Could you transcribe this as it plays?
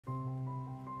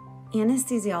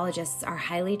Anesthesiologists are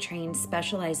highly trained,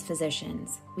 specialized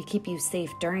physicians. We keep you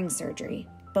safe during surgery,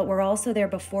 but we're also there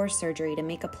before surgery to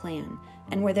make a plan,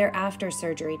 and we're there after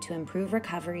surgery to improve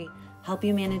recovery, help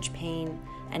you manage pain,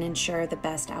 and ensure the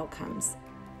best outcomes.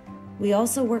 We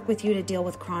also work with you to deal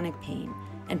with chronic pain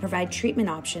and provide treatment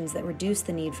options that reduce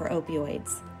the need for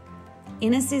opioids.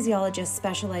 Anesthesiologists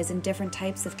specialize in different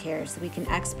types of care so we can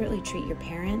expertly treat your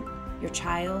parent, your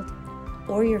child,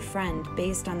 or your friend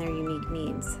based on their unique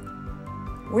needs.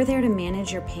 We're there to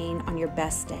manage your pain on your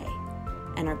best day,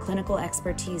 and our clinical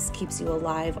expertise keeps you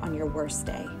alive on your worst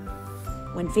day.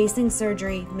 When facing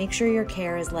surgery, make sure your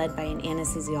care is led by an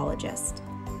anesthesiologist.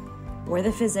 We're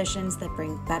the physicians that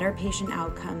bring better patient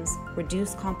outcomes,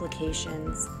 reduce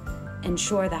complications,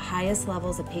 ensure the highest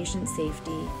levels of patient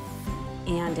safety,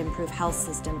 and improve health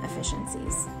system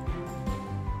efficiencies.